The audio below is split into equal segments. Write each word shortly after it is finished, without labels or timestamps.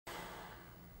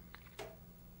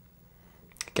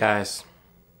Guys,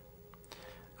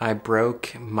 I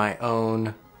broke my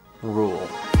own rule.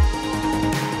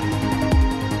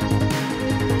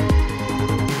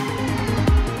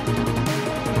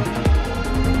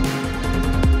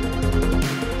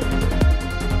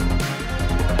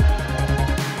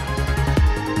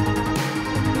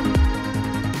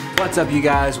 What's up, you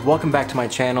guys? Welcome back to my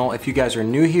channel. If you guys are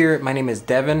new here, my name is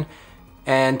Devin,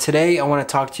 and today I want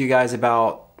to talk to you guys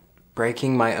about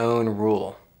breaking my own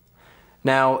rule.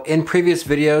 Now, in previous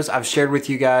videos, I've shared with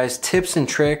you guys tips and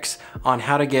tricks on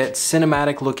how to get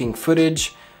cinematic looking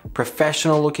footage,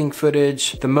 professional looking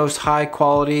footage, the most high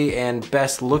quality and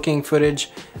best looking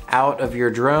footage out of your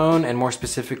drone, and more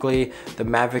specifically, the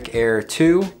Mavic Air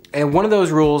 2. And one of those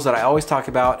rules that I always talk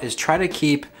about is try to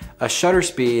keep a shutter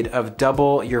speed of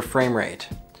double your frame rate.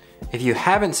 If you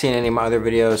haven't seen any of my other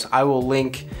videos, I will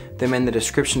link them in the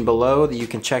description below that you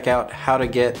can check out how to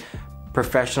get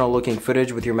professional looking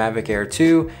footage with your Mavic Air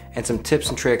 2 and some tips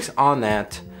and tricks on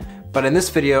that. But in this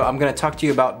video, I'm gonna talk to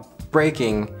you about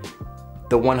breaking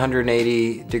the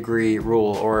 180-degree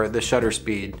rule, or the shutter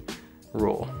speed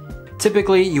rule.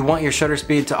 Typically, you want your shutter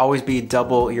speed to always be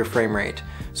double your frame rate.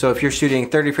 So if you're shooting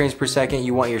 30 frames per second,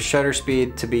 you want your shutter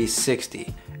speed to be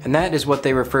 60. And that is what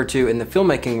they refer to in the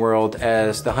filmmaking world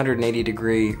as the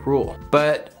 180-degree rule.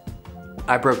 But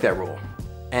I broke that rule.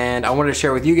 And I wanted to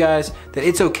share with you guys that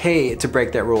it's okay to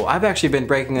break that rule. I've actually been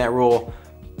breaking that rule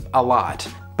a lot.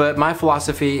 But my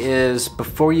philosophy is,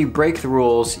 before you break the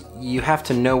rules, you have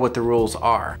to know what the rules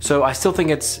are. So I still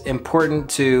think it's important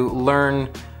to learn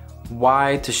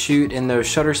why to shoot in those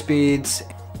shutter speeds.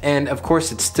 And of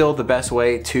course, it's still the best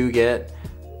way to get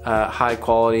high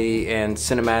quality and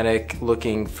cinematic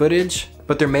looking footage.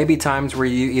 But there may be times where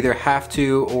you either have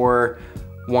to or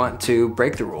want to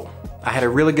break the rule. I had a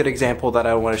really good example that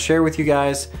I want to share with you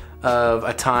guys of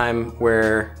a time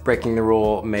where breaking the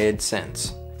rule made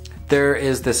sense. There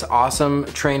is this awesome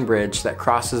train bridge that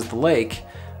crosses the lake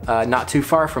not too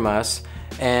far from us,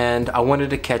 and I wanted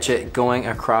to catch it going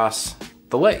across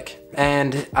the lake.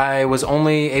 And I was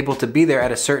only able to be there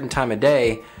at a certain time of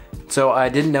day, so I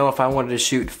didn't know if I wanted to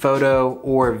shoot photo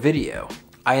or video.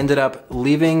 I ended up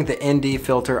leaving the ND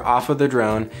filter off of the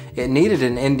drone. It needed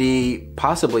an ND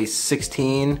possibly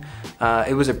 16.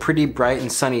 It was a pretty bright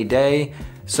and sunny day.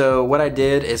 So what I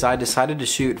did is I decided to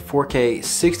shoot 4K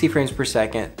 60 frames per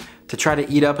second to try to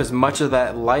eat up as much of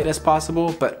that light as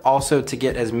possible, but also to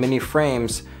get as many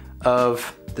frames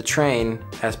of the train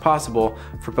as possible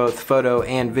for both photo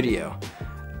and video.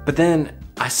 But then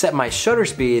I set my shutter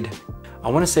speed,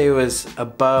 I want to say it was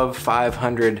above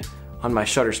 500 on my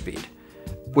shutter speed,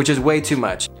 which is way too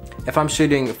much. If I'm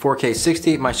shooting 4K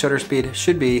 60, my shutter speed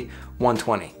should be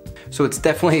 120. So it's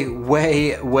definitely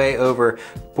way over.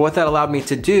 But what that allowed me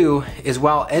to do is,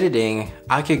 while editing,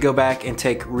 I could go back and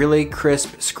take really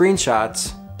crisp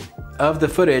screenshots of the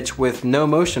footage with no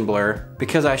motion blur.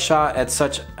 Because I shot at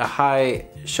such a high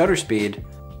shutter speed,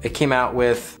 it came out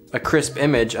with a crisp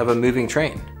image of a moving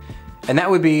train. And that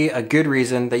would be a good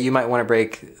reason that you might want to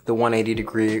break the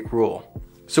 180-degree rule.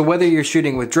 So whether you're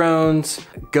shooting with drones,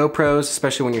 GoPros,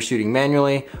 especially when you're shooting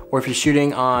manually, or if you're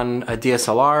shooting on a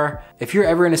DSLR, if you're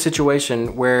ever in a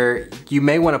situation where you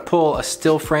may want to pull a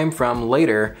still frame from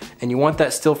later, and you want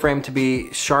that still frame to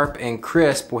be sharp and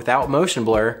crisp without motion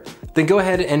blur, then go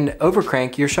ahead and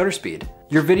overcrank your shutter speed.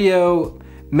 Your video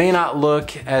may not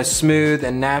look as smooth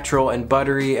and natural and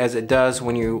buttery as it does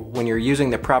when you're using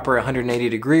the proper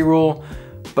 180-degree rule,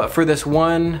 but for this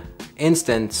one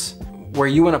instance, where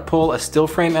you want to pull a still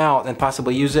frame out and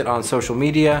possibly use it on social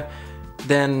media,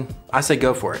 then I say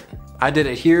go for it. I did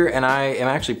it here, and I am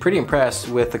actually pretty impressed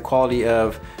with the quality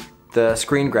of the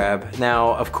screen grab.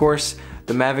 Now, of course,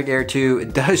 the Mavic Air 2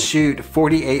 does shoot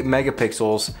 48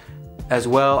 megapixels as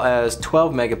well as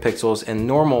 12 megapixels in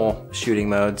normal shooting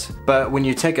modes. But when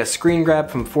you take a screen grab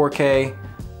from 4K,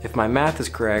 if my math is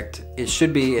correct, it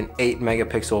should be an 8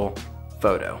 megapixel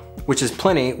photo, which is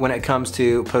plenty when it comes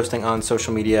to posting on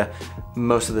social media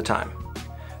most of the time.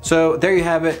 So there you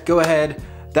have it. Go ahead.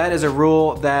 That is a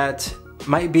rule that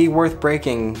might be worth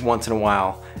breaking once in a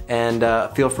while, and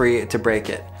feel free to break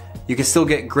it. You can still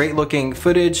get great looking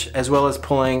footage as well as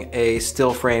pulling a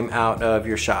still frame out of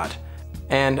your shot.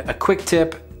 And a quick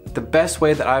tip, the best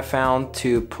way that I've found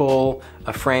to pull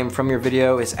a frame from your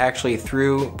video is actually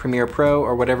through Premiere Pro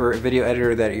or whatever video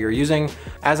editor that you're using.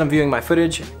 As I'm viewing my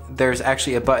footage, there's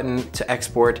actually a button to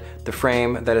export the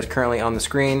frame that is currently on the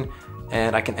screen,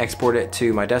 and I can export it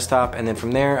to my desktop, and then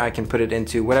from there I can put it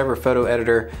into whatever photo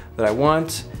editor that I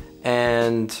want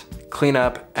and clean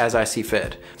up as I see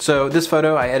fit. So this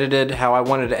photo I edited how I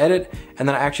wanted to edit, and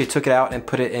then I actually took it out and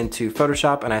put it into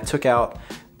Photoshop, and I took out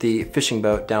the fishing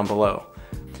boat down below.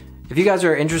 If you guys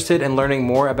are interested in learning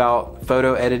more about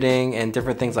photo editing and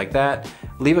different things like that,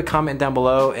 leave a comment down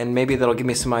below and maybe that'll give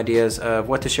me some ideas of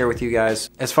what to share with you guys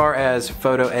as far as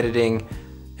photo editing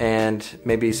and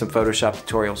maybe some Photoshop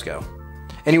tutorials go.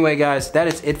 Anyway guys, that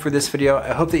is it for this video.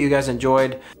 I hope that you guys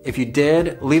enjoyed. If you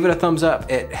did, leave it a thumbs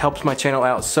up. It helps my channel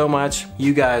out so much.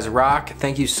 You guys rock.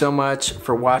 Thank you so much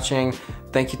for watching.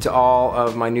 Thank you to all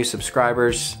of my new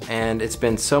subscribers, and it's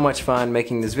been so much fun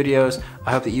making these videos.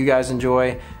 I hope that you guys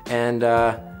enjoy, and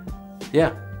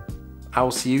yeah, I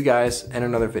will see you guys in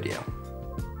another video.